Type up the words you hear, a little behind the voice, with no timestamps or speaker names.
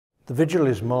The vigil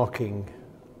is marking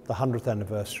the 100th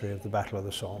anniversary of the Battle of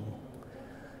the Somme.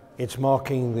 It's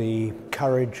marking the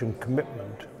courage and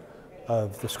commitment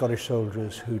of the Scottish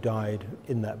soldiers who died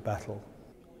in that battle.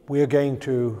 We are going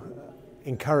to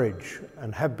encourage,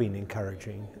 and have been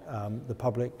encouraging, the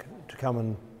public to come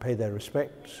and pay their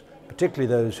respects, particularly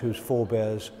those whose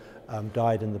forebears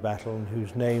died in the battle and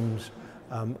whose names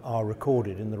are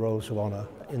recorded in the Rolls of Honour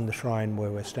in the shrine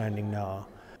where we're standing now.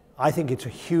 I think it's a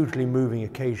hugely moving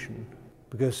occasion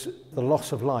because the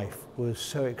loss of life was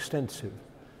so extensive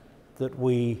that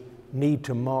we need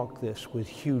to mark this with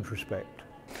huge respect.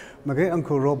 My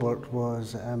great-uncle Robert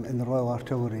was in the Royal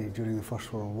Artillery during the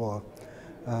First World War,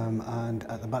 and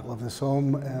at the Battle of the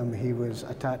Somme he was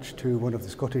attached to one of the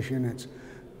Scottish units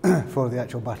for the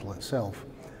actual battle itself.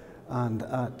 And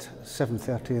at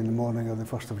 7:30 in the morning of the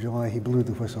 1st of July he blew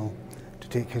the whistle to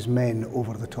take his men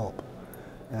over the top.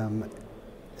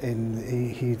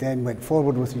 He then went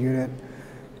forward with the unit.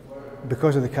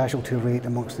 Because of the casualty rate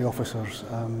amongst the officers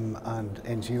and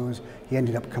NCOs, he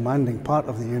ended up commanding part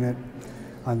of the unit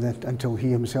until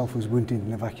he himself was wounded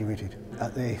and evacuated.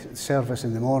 At the service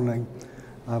in the morning,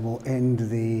 I will end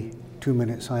the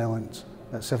 2-minute silence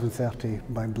at 7:30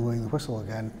 by blowing the whistle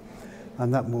again,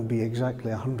 and that will be exactly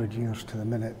 100 years to the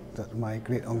minute that my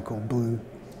great-uncle blew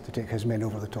to take his men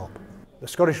over the top. The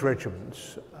Scottish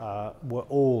regiments were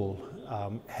all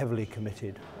heavily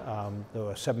committed. There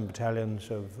were 7 battalions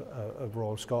of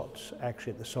Royal Scots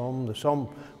actually at the Somme. The Somme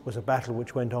was a battle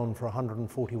which went on for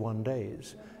 141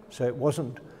 days, so it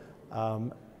wasn't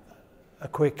a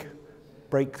quick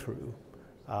breakthrough.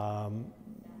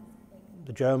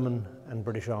 The German and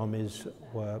British armies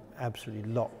were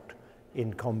absolutely locked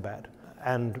in combat,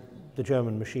 and the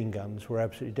German machine guns were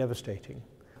absolutely devastating.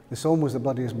 The Somme was the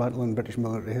bloodiest battle in British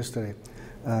military history.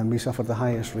 We suffered the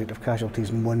highest rate of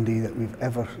casualties in one day that we've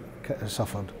ever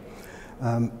suffered.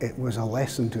 It was a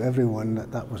lesson to everyone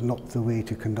that that was not the way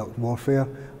to conduct warfare,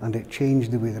 and it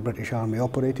changed the way the British Army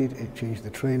operated, it changed the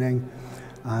training,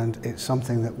 and it's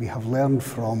something that we have learned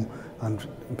from. And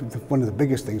one of the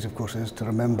biggest things, of course, is to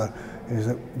remember is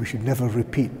that we should never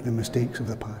repeat the mistakes of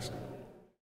the past.